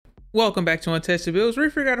Welcome back to Untested Builds, where you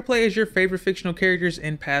figure out to play as your favorite fictional characters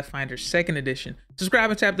in Pathfinder 2nd Edition. Subscribe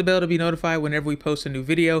and tap the bell to be notified whenever we post a new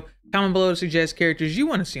video. Comment below to suggest characters you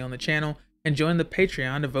want to see on the channel, and join the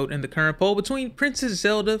Patreon to vote in the current poll between Princess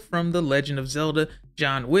Zelda from The Legend of Zelda,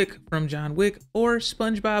 John Wick from John Wick, or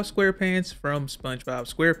SpongeBob SquarePants from SpongeBob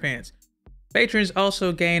SquarePants. Patrons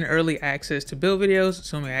also gain early access to build videos,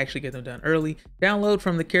 assuming I actually get them done early, download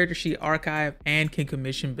from the character sheet archive, and can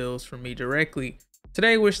commission builds from me directly.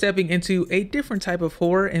 Today we're stepping into a different type of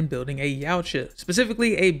horror and building a Yautja,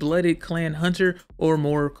 specifically a blooded clan hunter, or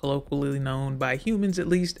more colloquially known by humans at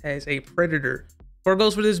least as a predator. For our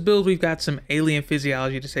goals for this build, we've got some alien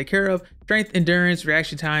physiology to take care of, strength, endurance,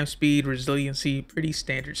 reaction time, speed, resiliency, pretty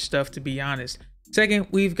standard stuff to be honest. Second,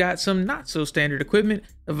 we've got some not so standard equipment,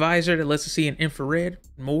 a visor that lets us see in infrared,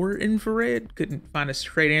 more infrared, couldn't find a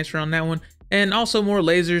straight answer on that one, and also more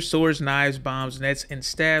lasers, swords, knives, bombs, nets, and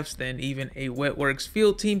staffs than even a Wetworks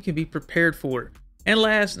field team can be prepared for. And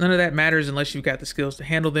last, none of that matters unless you've got the skills to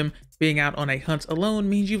handle them. Being out on a hunt alone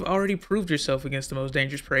means you've already proved yourself against the most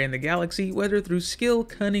dangerous prey in the galaxy, whether through skill,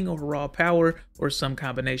 cunning, or raw power, or some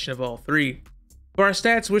combination of all three. For our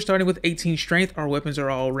stats, we're starting with 18 strength. Our weapons are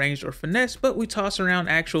all ranged or finesse, but we toss around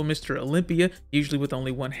actual Mr. Olympia, usually with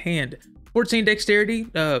only one hand. 14 dexterity,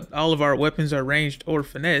 all of our weapons are ranged or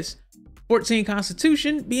finesse. 14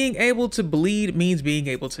 constitution, being able to bleed means being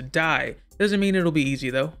able to die. Doesn't mean it'll be easy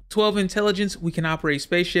though. 12 intelligence, we can operate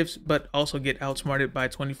spaceships, but also get outsmarted by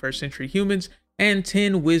 21st century humans. And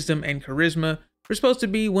 10 wisdom and charisma. We're supposed to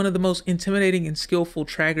be one of the most intimidating and skillful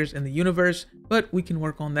trackers in the universe, but we can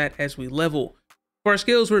work on that as we level. For our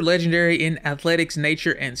skills, we're legendary in athletics,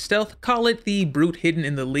 nature, and stealth. Call it the brute hidden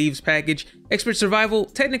in the leaves package. Expert survival,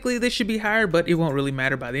 technically this should be higher, but it won't really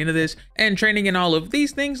matter by the end of this. And training in all of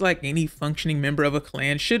these things like any functioning member of a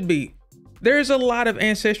clan should be. There's a lot of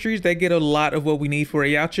ancestries that get a lot of what we need for a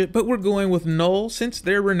Yautja, but we're going with Null since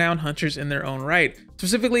they're renowned hunters in their own right.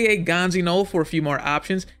 Specifically a Gonzi Null for a few more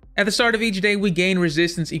options. At the start of each day, we gain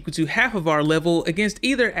resistance equal to half of our level against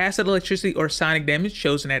either acid, electricity, or sonic damage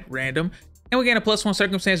chosen at random. And we gain a +1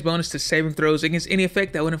 circumstance bonus to saving throws against any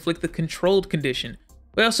effect that would inflict the controlled condition.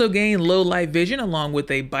 We also gain low light vision along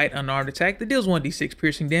with a bite unarmed attack that deals 1d6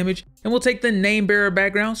 piercing damage, and we'll take the name bearer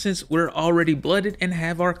background since we're already blooded and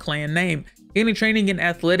have our clan name. Gaining training in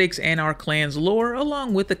athletics and our clan's lore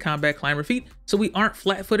along with the combat climber feat, so we aren't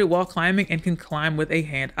flat-footed while climbing and can climb with a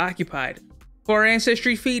hand occupied. For our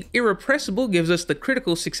ancestry feat, Irrepressible gives us the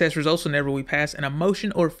critical success results whenever we pass an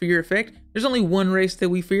emotion or fear effect. There's only one race that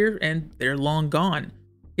we fear, and they're long gone.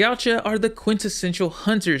 Yautja are the quintessential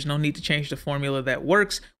hunters, no need to change the formula that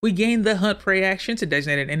works. We gain the hunt prey action to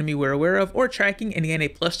designate an enemy we're aware of or tracking, and gain a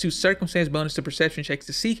 +2 circumstance bonus to perception checks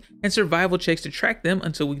to seek and survival checks to track them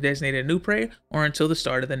until we designate a new prey or until the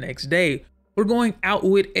start of the next day. We're going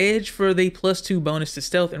Outwit Edge for the +2 bonus to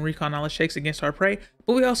stealth and recon knowledge checks against our prey,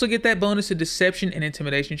 but we also get that bonus to deception and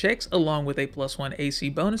intimidation checks along with a +1 AC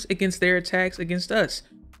bonus against their attacks against us.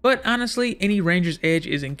 But honestly, any ranger's edge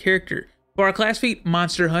is in character. For our class feat,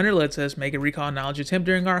 Monster Hunter lets us make a recon knowledge attempt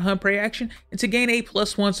during our hunt prey action and to gain a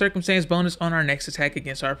 +1 circumstance bonus on our next attack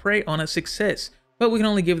against our prey on a success, but we can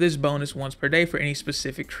only give this bonus once per day for any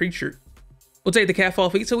specific creature. We'll take the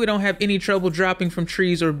catfall feat so we don't have any trouble dropping from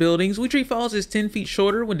trees or buildings. We treat falls as 10 feet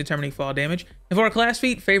shorter when determining fall damage. And for our class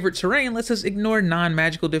feat, favorite terrain lets us ignore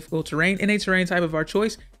non-magical difficult terrain in a terrain type of our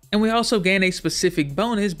choice. And we also gain a specific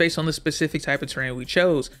bonus based on the specific type of terrain we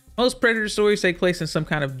chose. Most Predator stories take place in some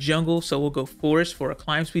kind of jungle, so we'll go forest for a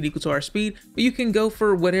climb speed equal to our speed, but you can go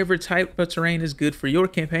for whatever type of terrain is good for your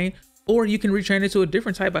campaign, or you can retrain it to a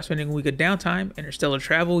different type by spending a week of downtime. Interstellar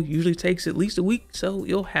travel usually takes at least a week, so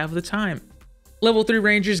you'll have the time. Level 3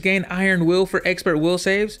 Rangers gain Iron Will for expert will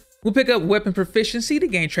saves. We'll pick up weapon proficiency to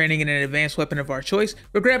gain training in an advanced weapon of our choice.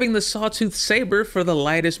 We're grabbing the Sawtooth Saber for the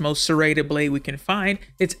lightest, most serrated blade we can find.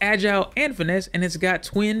 It's agile and finesse, and it's got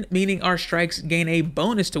twin, meaning our strikes gain a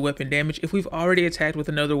bonus to weapon damage if we've already attacked with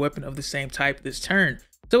another weapon of the same type this turn.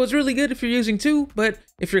 So it's really good if you're using two, but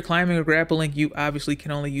if you're climbing or grappling, you obviously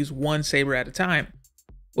can only use one saber at a time.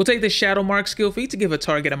 We'll take the Shadow Mark skill feat to give a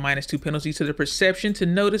target a -2 penalty to the perception to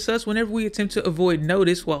notice us whenever we attempt to avoid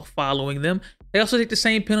notice while following them. They also take the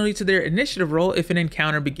same penalty to their initiative roll if an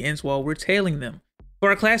encounter begins while we're tailing them. For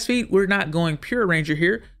our class feat, we're not going pure ranger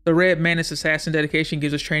here. The Red Manus Assassin dedication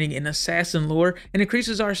gives us training in assassin lore and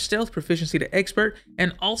increases our stealth proficiency to expert.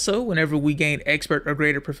 And also, whenever we gain expert or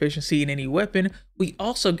greater proficiency in any weapon, we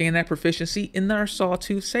also gain that proficiency in our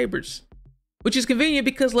Sawtooth Sabers. Which is convenient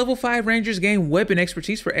because level 5 Rangers gain weapon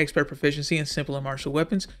expertise for expert proficiency in simple and martial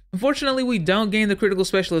weapons. Unfortunately, we don't gain the critical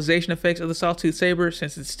specialization effects of the Sawtooth Saber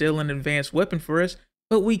since it's still an advanced weapon for us,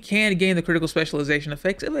 but we can gain the critical specialization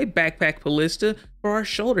effects of a backpack ballista for our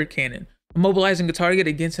shoulder cannon, immobilizing a target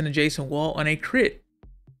against an adjacent wall on a crit.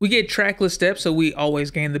 We get trackless steps, so we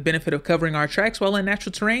always gain the benefit of covering our tracks while in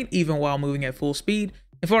natural terrain, even while moving at full speed.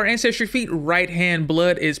 And for our ancestry feat, right hand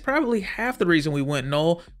blood is probably half the reason we went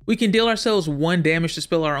null. We can deal ourselves 1 damage to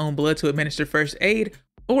spill our own blood to administer first aid,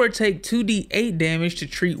 or take 2d8 damage to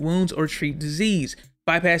treat wounds or treat disease,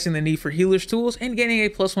 bypassing the need for healer's tools and gaining a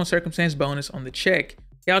 +1 circumstance bonus on the check.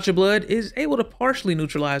 Yautja blood is able to partially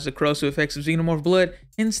neutralize the corrosive effects of xenomorph blood,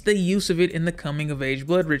 hence the use of it in the coming of age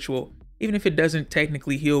blood ritual, even if it doesn't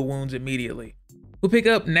technically heal wounds immediately. We'll pick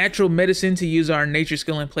up natural medicine to use our nature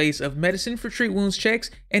skill in place of medicine for treat wounds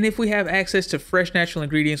checks, and if we have access to fresh natural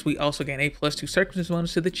ingredients, we also gain a +2 circumstance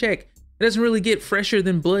bonus to the check. It doesn't really get fresher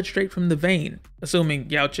than blood straight from the vein, assuming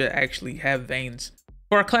Yautja actually have veins.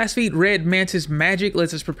 For our class feat, Red Mantis Magic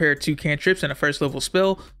lets us prepare 2 cantrips and a first level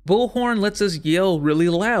spell. Bullhorn lets us yell really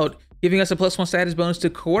loud, giving us a +1 status bonus to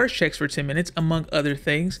coerce checks for 10 minutes, among other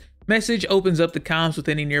things. Message opens up the comms with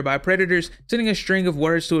any nearby predators, sending a string of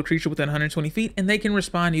words to a creature within 120 feet, and they can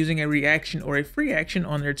respond using a reaction or a free action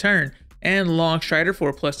on their turn. And Long Strider for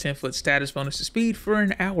a +10 foot status bonus to speed for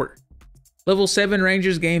an hour. Level 7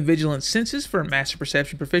 Rangers gain Vigilant Senses for Master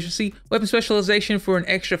Perception proficiency, Weapon Specialization for an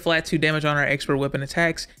extra flat 2 damage on our expert weapon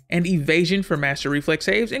attacks, and Evasion for Master Reflex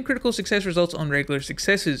saves, and critical success results on regular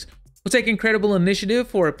successes. We'll take Incredible Initiative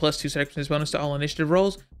for a +2 circumstance bonus to all initiative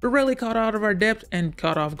rolls, but rarely caught out of our depth and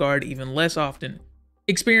caught off guard even less often.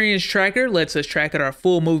 Experience Tracker lets us track at our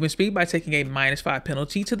full movement speed by taking a -5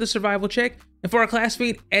 penalty to the survival check. And for our class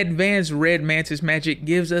feat, Advanced Red Mantis Magic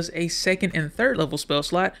gives us a 2nd and 3rd level spell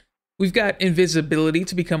slot. We've got Invisibility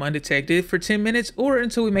to become undetected for 10 minutes or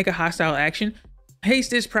until we make a hostile action.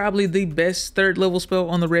 Haste is probably the best 3rd level spell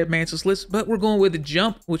on the Red Mantis list, but we're going with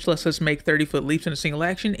Jump, which lets us make 30-foot leaps in a single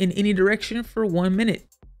action in any direction for 1 minute.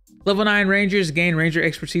 Level 9 Rangers gain Ranger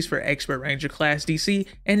Expertise for Expert Ranger class DC,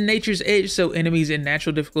 and Nature's Edge, so enemies in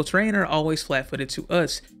natural difficult terrain are always flat-footed to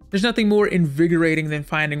us. There's nothing more invigorating than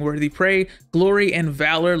finding worthy prey. Glory and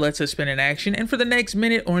Valor lets us spend an action, and for the next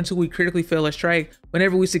minute or until we critically fail a strike,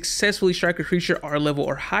 whenever we successfully strike a creature our level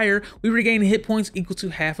or higher, we regain hit points equal to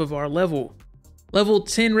half of our level. Level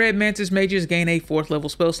 10 Red Mantis Mages gain a 4th level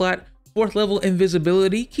spell slot. 4th level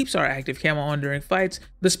Invisibility keeps our active camo on during fights.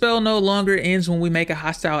 The spell no longer ends when we make a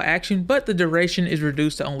hostile action, but the duration is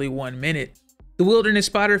reduced to only 1 minute. The Wilderness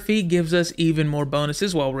Spotter feat gives us even more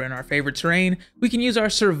bonuses while we're in our favorite terrain. We can use our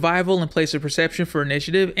Survival in place of Perception for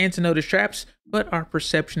initiative and to notice traps, but our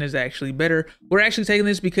Perception is actually better. We're actually taking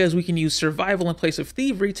this because we can use Survival in place of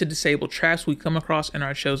Thievery to disable traps we come across in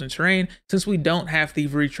our chosen terrain, since we don't have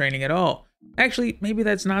Thievery training at all. Actually, maybe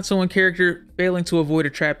that's not so in character. Failing to avoid a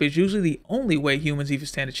trap is usually the only way humans even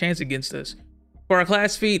stand a chance against us. For our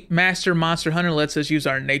class feat, Master Monster Hunter lets us use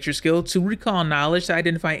our nature skill to recall knowledge to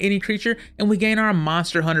identify any creature, and we gain our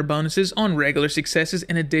Monster Hunter bonuses on regular successes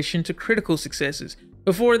in addition to critical successes.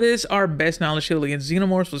 Before this, our best knowledge skill against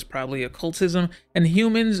xenomorphs was probably occultism, and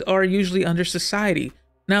humans are usually under society.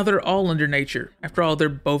 Now they're all under nature. After all, they're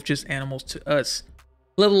both just animals to us.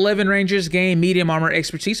 Level 11 Rangers gain Medium Armor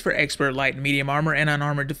Expertise for Expert Light and Medium Armor and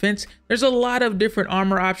Unarmored Defense. There's a lot of different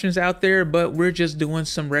armor options out there, but we're just doing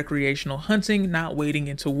some recreational hunting, not wading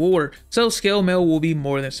into war, so Scale Mail will be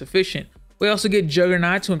more than sufficient. We also get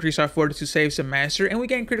Juggernaut to increase our Fortitude saves to Master, and we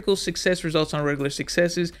gain critical success results on regular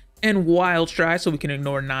successes, and Wild Stride so we can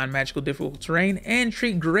ignore non-magical difficult terrain and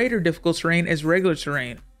treat greater difficult terrain as regular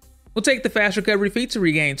terrain. We'll take the Fast Recovery feat to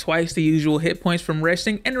regain twice the usual hit points from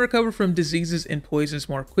resting and recover from diseases and poisons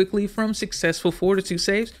more quickly from successful Fortitude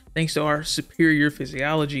saves thanks to our superior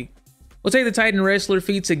physiology. We'll take the Titan Wrestler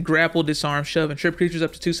feat to grapple, disarm, shove, and trip creatures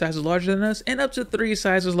up to 2 sizes larger than us and up to 3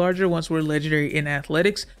 sizes larger once we're legendary in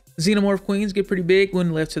athletics. Xenomorph queens get pretty big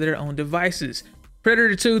when left to their own devices.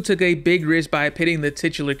 Predator 2 took a big risk by pitting the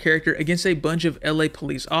titular character against a bunch of LA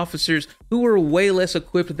police officers who were way less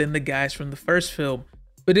equipped than the guys from the first film.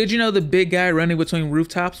 But did you know the big guy running between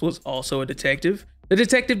rooftops was also a detective? The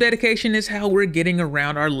detective dedication is how we're getting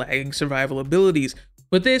around our lagging survival abilities.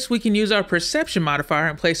 With this, we can use our perception modifier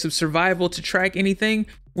in place of survival to track anything.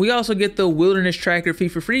 We also get the Wilderness Tracker feat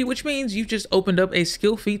for free, which means you've just opened up a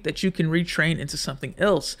skill feat that you can retrain into something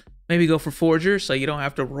else. Maybe go for Forger so you don't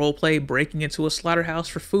have to roleplay breaking into a slaughterhouse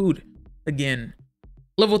for food again.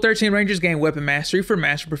 Level 13 Rangers gain Weapon Mastery for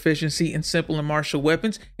Master Proficiency in Simple and Martial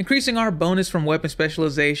Weapons, increasing our bonus from Weapon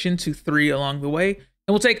Specialization to 3 along the way.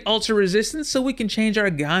 And we'll take Ultra Resistance so we can change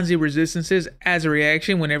our Ganzi resistances as a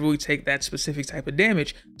reaction whenever we take that specific type of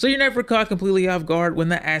damage, so you're never caught completely off guard when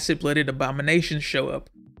the acid-blooded abominations show up.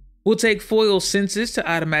 We'll take foil senses to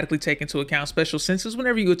automatically take into account special senses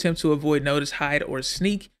whenever you attempt to avoid notice, hide, or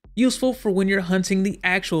sneak, useful for when you're hunting the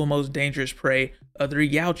actual most dangerous prey, other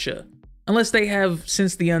Yautja. Unless they have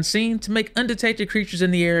sensed the unseen, to make undetected creatures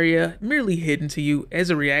in the area merely hidden to you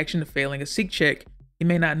as a reaction to failing a seek check. He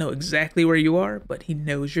may not know exactly where you are, but he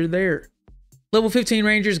knows you're there. Level 15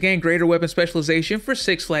 Rangers gain greater weapon specialization for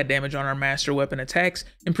 6 flat damage on our master weapon attacks,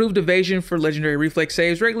 improved evasion for legendary reflex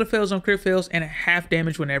saves, regular fails on crit fails, and a half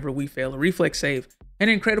damage whenever we fail a reflex save, and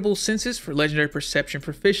incredible senses for legendary perception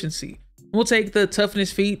proficiency. We'll take the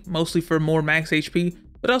toughness feat, mostly for more max HP,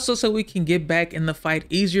 but also so we can get back in the fight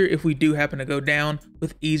easier if we do happen to go down,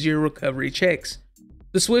 with easier recovery checks.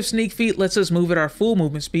 The swift sneak feat lets us move at our full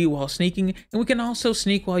movement speed while sneaking, and we can also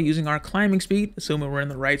sneak while using our climbing speed, assuming we're in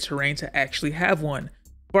the right terrain to actually have one.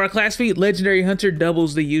 For our class feat, Legendary Hunter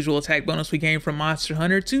doubles the usual attack bonus we gain from Monster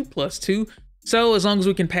Hunter to +2, so as long as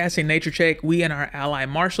we can pass a nature check, we and our ally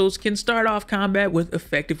marshals can start off combat with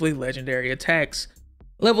effectively legendary attacks.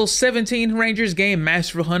 Level 17 Rangers gain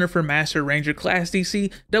Masterful Hunter for Master Ranger class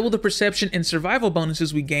DC, double the perception and survival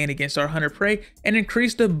bonuses we gain against our hunter prey, and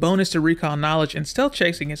increase the bonus to recall knowledge and stealth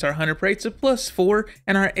checks against our hunter prey to +4,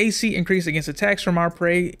 and our AC increase against attacks from our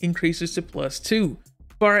prey increases to +2.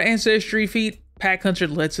 For our Ancestry feat, Pack Hunter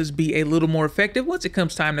lets us be a little more effective once it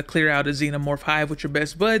comes time to clear out a Xenomorph hive with your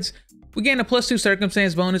best buds. We gain a +2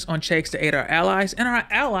 circumstance bonus on checks to aid our allies, and our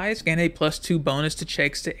allies gain a +2 bonus to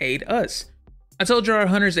checks to aid us. I told you our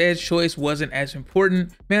Hunter's Edge choice wasn't as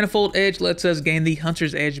important. Manifold Edge lets us gain the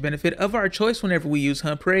Hunter's Edge benefit of our choice whenever we use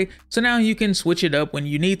Hunt Prey, so now you can switch it up when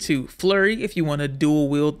you need to. Flurry if you want to dual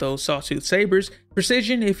wield those sawtooth sabers,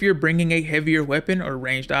 Precision if you're bringing a heavier weapon or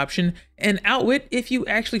ranged option, and Outwit if you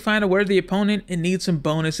actually find a worthy opponent and need some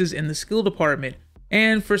bonuses in the skill department.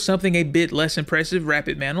 And for something a bit less impressive,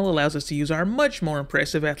 Rapid Mantle allows us to use our much more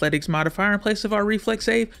impressive Athletics modifier in place of our Reflex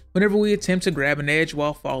save whenever we attempt to grab an edge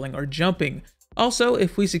while falling or jumping. Also,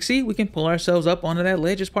 if we succeed, we can pull ourselves up onto that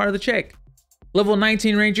ledge as part of the check. Level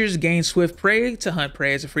 19 Rangers gain Swift Prey to hunt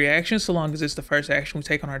prey as a free action so long as it's the first action we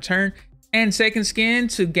take on our turn, and Second Skin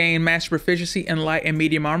to gain Master Proficiency in light and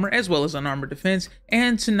medium armor as well as unarmored defense,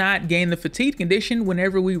 and to not gain the Fatigue condition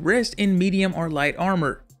whenever we rest in medium or light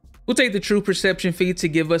armor. We'll take the True Perception feat to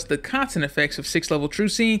give us the constant effects of 6th level True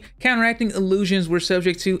Seeing, counteracting illusions we're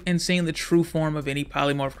subject to and seeing the true form of any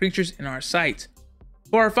polymorph creatures in our sight.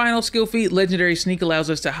 For our final skill feat, Legendary Sneak allows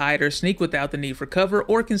us to hide or sneak without the need for cover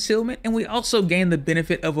or concealment, and we also gain the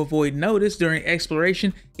benefit of Avoid Notice during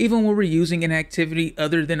exploration even when we're using an activity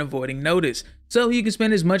other than avoiding notice, so you can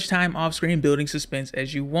spend as much time off screen building suspense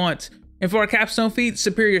as you want. And for our capstone feat,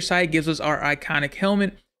 Superior Sight gives us our iconic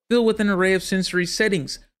helmet filled with an array of sensory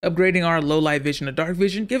settings, upgrading our low light vision to dark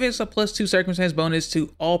vision, giving us a +2 circumstance bonus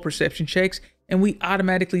to all perception checks, and we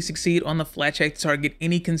automatically succeed on the flat check to target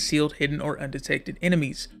any concealed, hidden, or undetected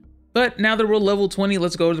enemies. But now that we're level 20,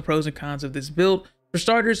 let's go to the pros and cons of this build. For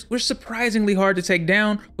starters, we're surprisingly hard to take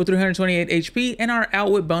down with 328 HP and our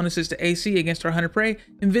outwit bonuses to AC against our hunter prey,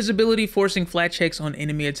 invisibility forcing flat checks on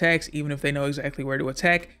enemy attacks even if they know exactly where to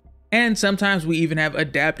attack, and sometimes we even have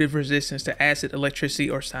adaptive resistance to acid, electricity,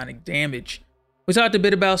 or sonic damage. We talked a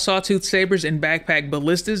bit about sawtooth sabers and backpack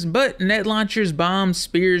ballistas, but net launchers, bombs,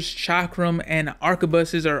 spears, chakram, and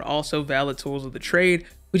arquebuses are also valid tools of the trade.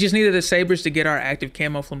 We just needed the sabers to get our active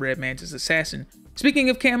camo from Red Mantis Assassin. Speaking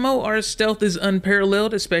of camo, our stealth is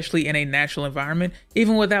unparalleled, especially in a natural environment.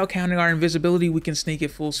 Even without counting our invisibility, we can sneak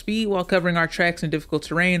at full speed while covering our tracks in difficult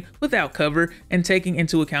terrain without cover and taking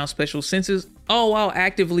into account special senses, all while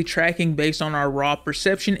actively tracking based on our raw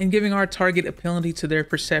perception and giving our target ability to their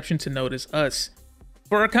perception to notice us.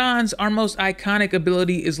 For our cons, our most iconic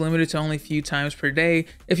ability is limited to only a few times per day.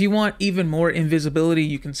 If you want even more invisibility,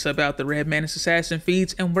 you can sub out the Red Mantis Assassin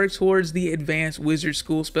feats and work towards the Advanced Wizard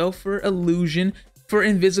School spell for Illusion for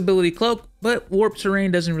Invisibility Cloak, but Warp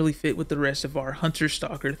Terrain doesn't really fit with the rest of our Hunter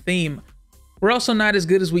Stalker theme. We're also not as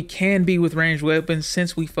good as we can be with ranged weapons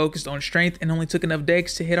since we focused on strength and only took enough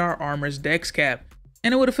dex to hit our armor's dex cap.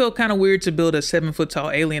 And it would have felt kind of weird to build a 7-foot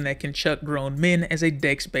tall alien that can chuck grown men as a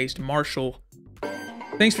dex-based marshal.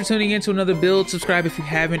 Thanks for tuning in to another build. Subscribe if you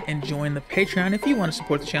haven't, and join the Patreon if you want to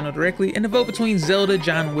support the channel directly and to vote between Zelda,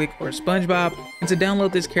 John Wick, or SpongeBob, and to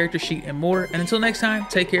download this character sheet and more. And until next time,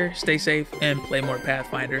 take care, stay safe, and play more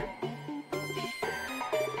Pathfinder.